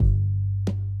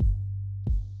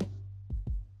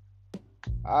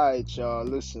Alright, y'all,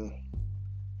 listen.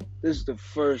 This is the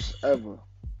first ever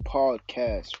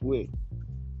podcast with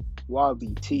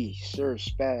YBT, Sir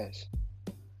Spaz.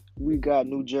 We got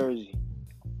New Jersey,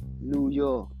 New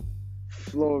York,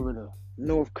 Florida,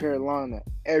 North Carolina,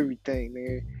 everything,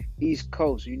 man. East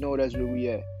Coast, you know that's where we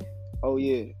at. Oh,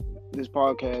 yeah, this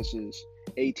podcast is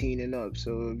 18 and up.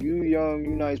 So if you young,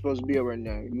 you're not supposed to be up right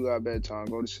now. You got bedtime,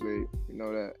 go to sleep. You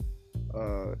know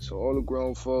that. So all the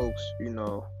grown folks,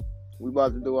 we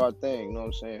about to do our thing, you know what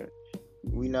I'm saying?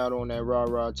 We not on that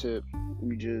rah-rah tip.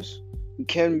 We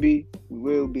can be, we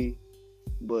will be,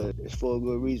 but it's for a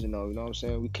good reason though, you know what I'm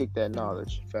saying? We kick that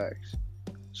knowledge, facts.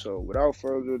 So without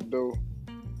further ado,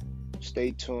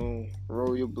 stay tuned,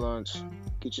 roll your blunts,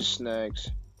 get your snacks,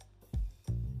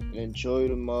 and enjoy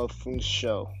the motherfucking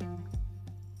show.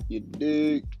 You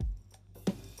dig?